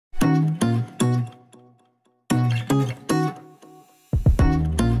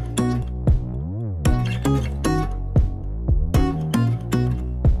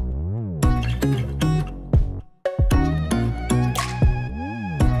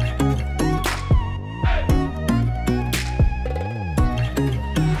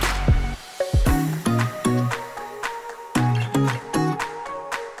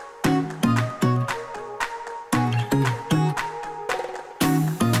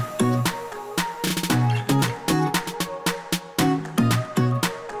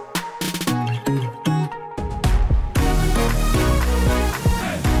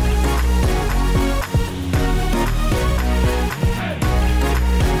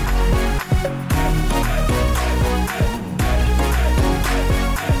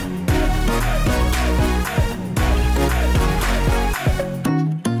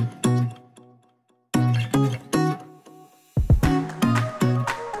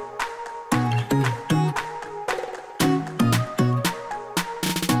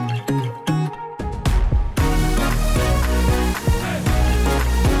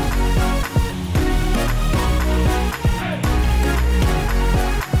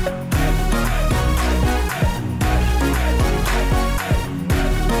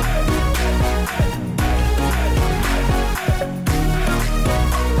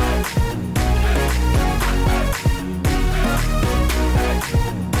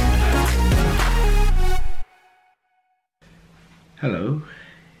Hello,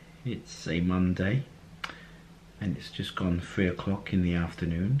 it's a Monday and it's just gone 3 o'clock in the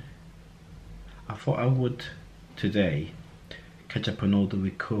afternoon. I thought I would today catch up on all the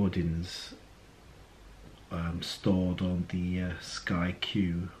recordings stored on the Sky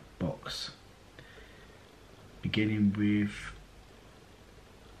Q box, beginning with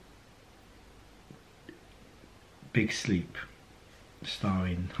Big Sleep,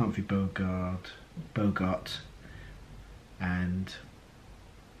 starring Humphrey, Bogart and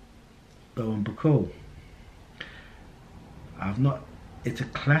Bacall. It's a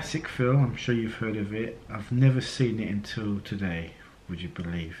classic film, I'm sure you've heard of it. I've never seen it until today, would you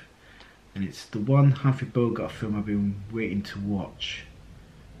believe? And it's the one Humphrey Bogart film I've been waiting to watch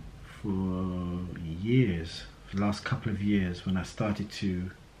for years, for the last couple of years, when I started to,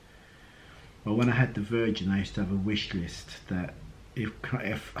 well, when I had the Virgin, I used to have a wish list that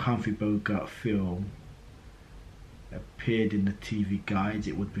if Humphrey Bogart film appeared in the TV guides,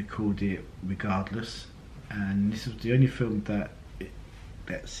 it would record it regardless. And this was the only film that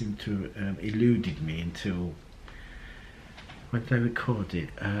seemed to eluded me until, when did I record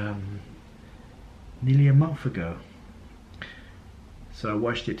it? Nearly a month ago. So I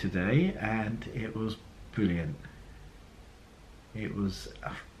watched it today and it was brilliant. It was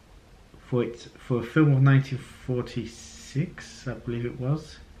for a film of 1946, I believe it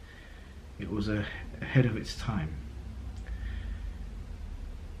was ahead of its time.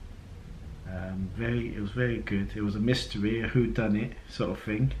 It was very good. It was a mystery, a whodunit sort of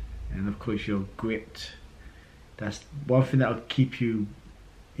thing, and of course you're gripped. That's one thing that will keep you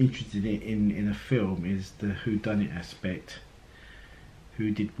interested in a film, is the whodunit aspect.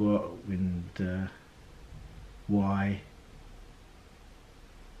 Who did what and why.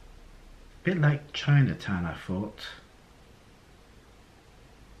 A bit like Chinatown, I thought,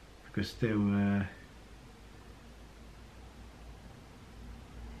 because there were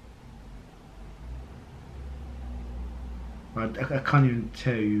I can't even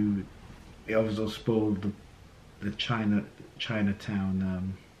tell you. It obviously spoiled the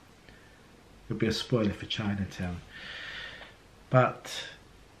Chinatown. It'll be a spoiler for Chinatown, but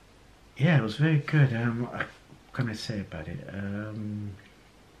yeah, it was very good. What can I say about it?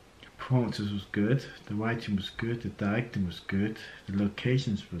 Performances was good, the writing was good, the directing was good, the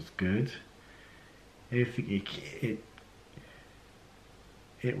locations was good. Everything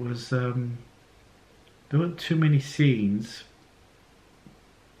it was. There weren't too many scenes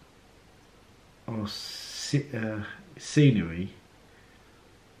or scenery,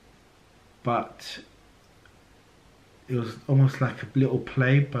 but it was almost like a little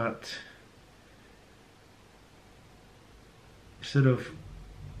play, but sort of,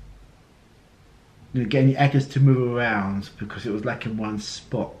 getting the actors to move around, because it was like in one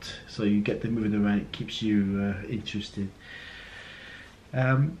spot, so you get them moving around. It keeps you interested.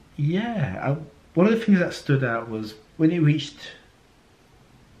 Yeah. One of the things that stood out was when it reached,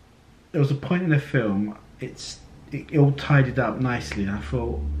 there was a point in the film, it all tidied up nicely, and I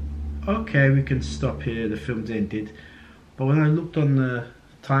thought, okay, we can stop here, the film's ended. But when I looked on the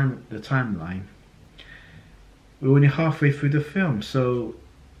timeline, we were only halfway through the film, so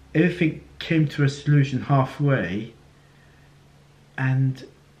everything came to a solution halfway, and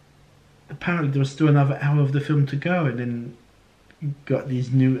apparently there was still another hour of the film to go, and then you got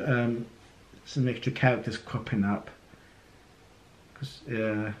these new some extra characters cropping up, because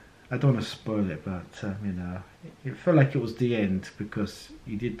I don't want to spoil it, but it felt like it was the end, because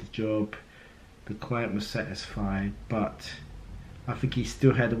he did the job, the client was satisfied, but I think he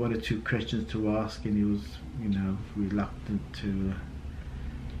still had one or two questions to ask, and he was reluctant to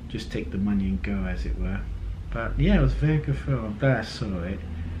just take the money and go, as it were. But yeah, it was a very good film. I'm glad I saw it,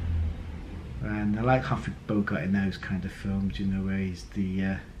 and I like Humphrey Bogart in those kind of films, where he's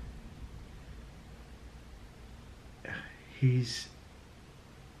the he's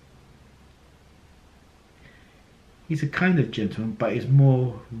a kind of gentleman, but he's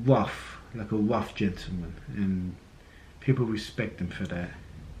more rough, like a rough gentleman, and people respect him for that.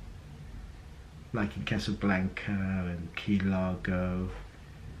 Like in Casablanca and Key Largo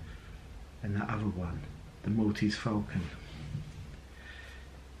and that other one, the Maltese Falcon.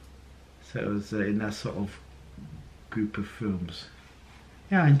 So it was in that sort of group of films.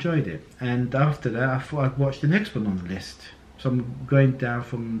 Yeah, I enjoyed it, and after that I thought I'd watch the next one on the list. So I'm going down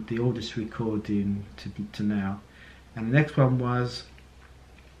from the oldest recording to now, and the next one was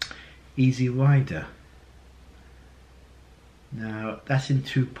Easy Rider. Now that's in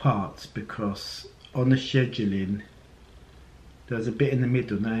two parts, because on the scheduling there's a bit in the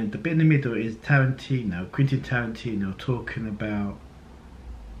middle. Now the bit in the middle is Quentin Tarantino, talking about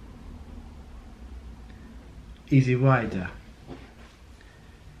Easy Rider,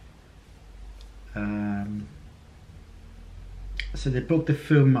 So they booked the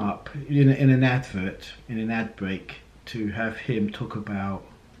film up in an advert, in an ad break, to have him talk about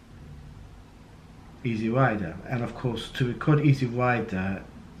Easy Rider. And of course, to record Easy Rider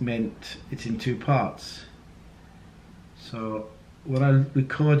meant it's in 2 parts. So when I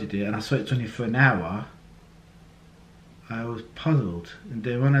recorded it and I saw it's only for an hour, I was puzzled. And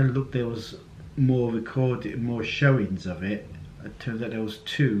then when I looked, there was more showings of it. It turns out there was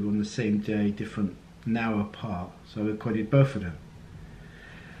 2 on the same day, different, an hour apart. So I recorded both of them.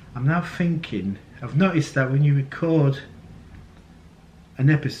 I'm now thinking, I've noticed that when you record an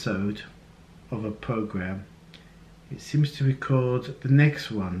episode of a program, it seems to record the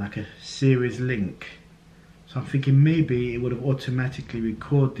next one like a series link. So I'm thinking maybe it would have automatically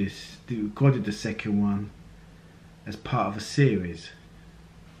recorded the second one as part of a series.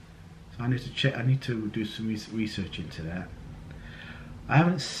 So I need to check, I need to do some research into that. I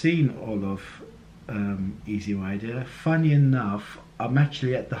haven't seen all of Easy Rider. Funny enough, I'm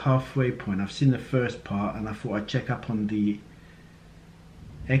actually at the halfway point. I've seen the first part and I thought I'd check up on the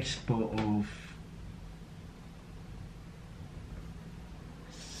export of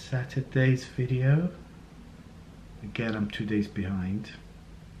Saturday's video. Again, I'm 2 days behind.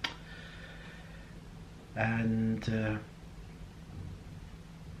 And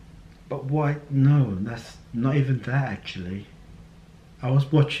but why? No, that's not even that actually. I was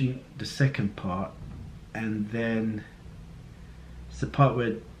watching the second part, and then it's the part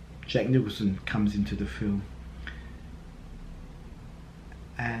where Jack Nicholson comes into the film,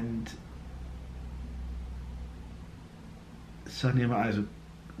 and suddenly my eyes were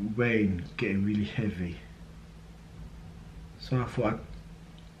weighing, getting really heavy. So I thought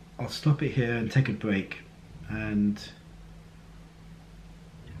I'll stop it here and take a break. And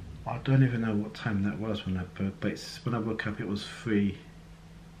I don't even know what time that was when I broke, but when I woke up it was 3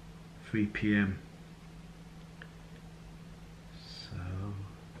 p.m. So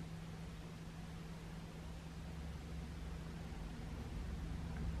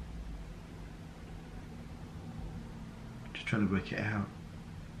just trying to work it out.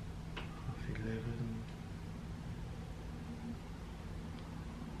 11.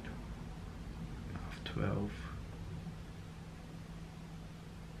 Half 12.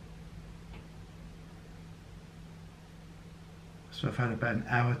 So I've had about an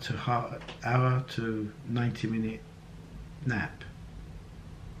hour to 90-minute nap,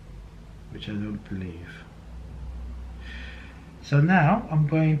 which I don't believe. So now I'm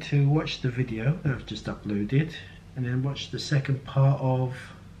going to watch the video that I've just uploaded, and then watch the second part of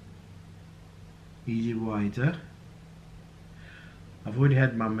Easy Rider. I've already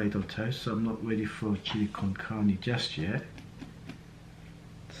had mum made on toast, so I'm not ready for chili con carne just yet.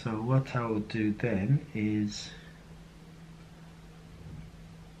 So what I will do then is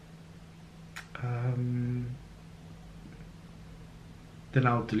then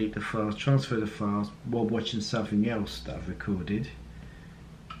I'll delete the files, transfer the files while watching something else that I've recorded,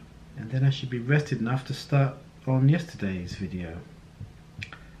 and then I should be rested enough to start on yesterday's video.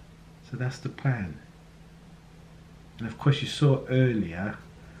 So that's the plan. And of course you saw earlier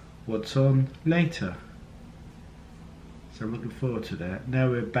what's on later. So I'm looking forward to that. Now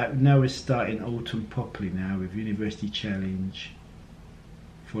we're back, now we're starting autumn properly now with University Challenge,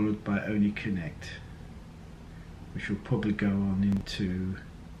 followed by Only Connect, which will probably go on into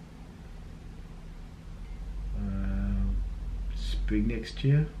spring next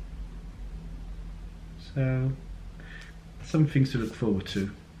year. So some things to look forward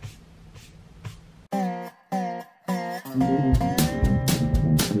to.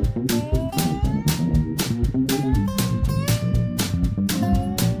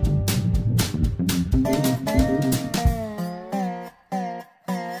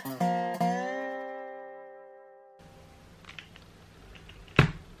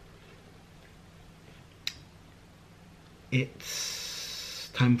 It's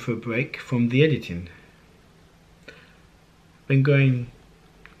time for a break from the editing. Been going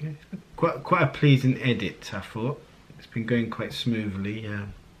quite a pleasing edit, I thought. It's been going quite smoothly.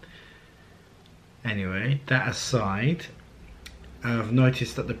 Anyway, that aside, I've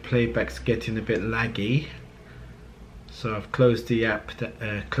noticed that the playback's getting a bit laggy, so I've closed the app,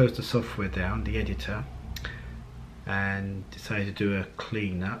 closed the software down, the editor, and decided to do a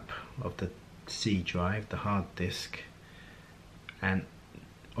cleanup of the C drive, the hard disk, and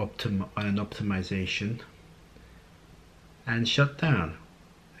an optimization, and shut down.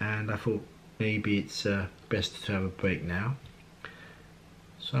 And I thought maybe it's best to have a break now,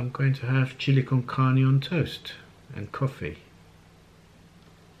 so I'm going to have chili con carne on toast and coffee.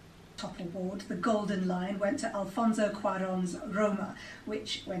 Topple Board, The Golden Lion, went to Alfonso Cuarón's Roma,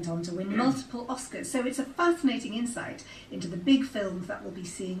 which went on to win multiple Oscars. So it's a fascinating insight into the big films that we'll be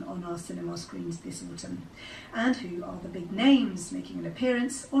seeing on our cinema screens this autumn. And who are the big names making an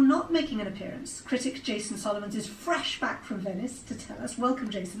appearance or not making an appearance? Critic Jason Solomons is fresh back from Venice to tell us. Welcome,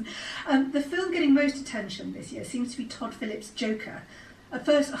 Jason. The film getting most attention this year seems to be Todd Phillips' Joker. At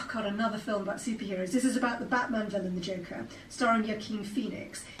first, oh god, another film about superheroes. This is about the Batman villain, the Joker, starring Joaquin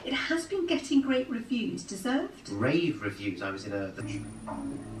Phoenix. It has been getting great reviews. Deserved? Rave reviews. I was in a...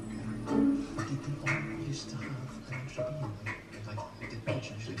 Used to have an extra like did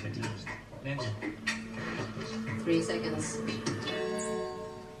Beach actually produce. Next. 3 seconds.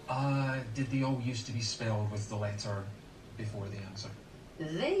 Did they all used to be spelled with the letter before the answer?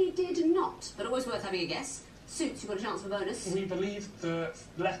 They did not, but always worth having a guess. Suits, you've got a chance for a bonus. We believe the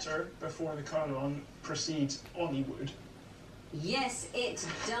letter before the colon precedes Hollywood. Yes, it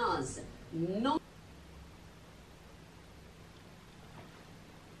does. Not.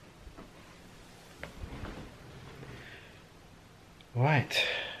 Right,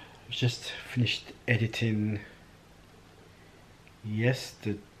 I've just finished editing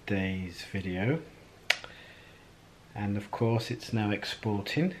yesterday's video, and of course it's now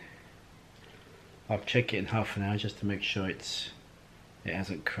exporting. I'll check it in half an hour just to make sure it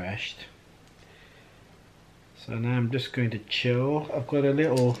hasn't crashed. So now I'm just going to chill. I've got a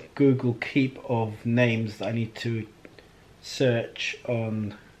little Google Keep of names that I need to search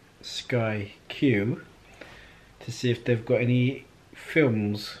on Sky Q to see if they've got any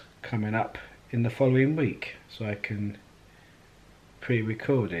films coming up in the following week, so I can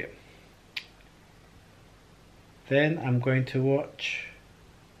pre-record it. Then I'm going to watch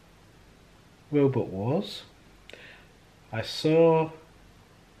Robot Wars. I saw,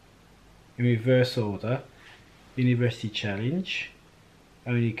 in reverse order, University Challenge,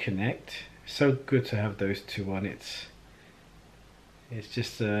 Only Connect. So good to have those two on. It's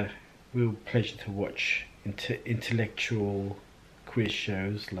just a real pleasure to watch intellectual quiz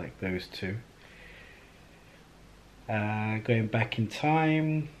shows like those two. Going Back in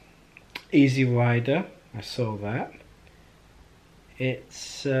Time, Easy Rider, I saw that. It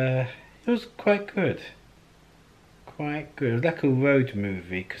was quite good. Quite good. It was like a road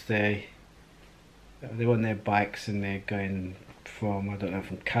movie because they're on their bikes and they're going from, I don't know,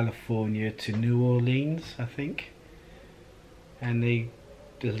 from California to New Orleans, I think. And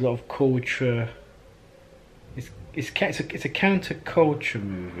there's a lot of culture. It's a counterculture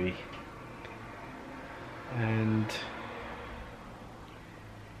movie, and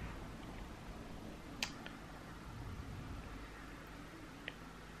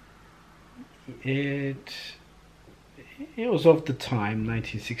it was of the time,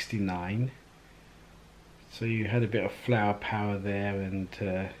 1969, so you had a bit of flower power there, and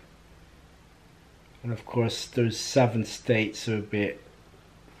of course those southern states are a bit,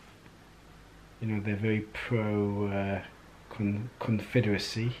 you know, they're very pro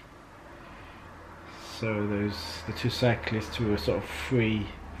Confederacy. So the two cyclists who were sort of free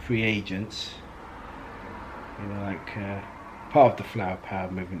agents, you know, like part of the flower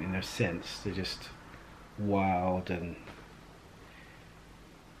power movement in a sense. They're just wild, and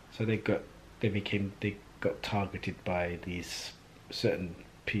so they got targeted by these certain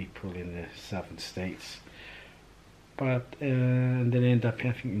people in the southern states. But and then end up,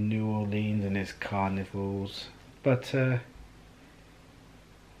 I think, in New Orleans, and there's carnivals. But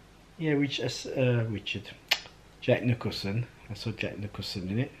yeah, Jack Nicholson. I saw Jack Nicholson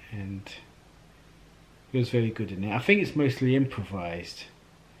in it, and he was very good in it. I think it's mostly improvised,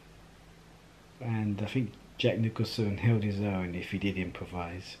 and I think Jack Nicholson held his own if he did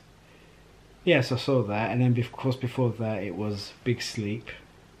improvise. Yes, I saw that, and then of course before that it was Big Sleep.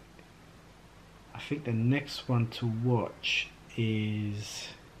 I think the next one to watch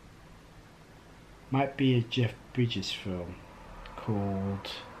might be a Jeff Bridges film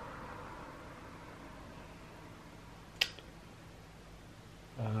called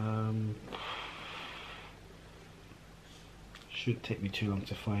shouldn't take me too long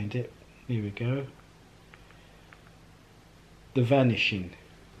to find it. Here we go. The Vanishing.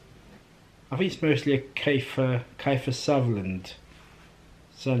 I think it's mostly a Kiefer Sutherland,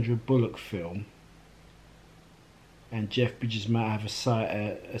 Sandra Bullock film, and Jeff Bridges might have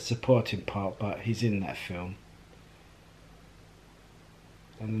a supporting part, but he's in that film.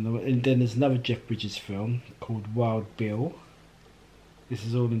 And then there's another Jeff Bridges film called Wild Bill. This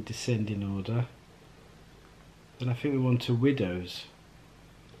is all in descending order. And I think we're on to Widows.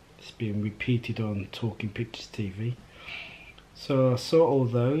 It's being repeated on Talking Pictures TV. So I saw all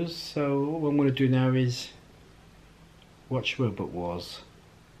those. So what I'm going to do now is watch Robot Wars.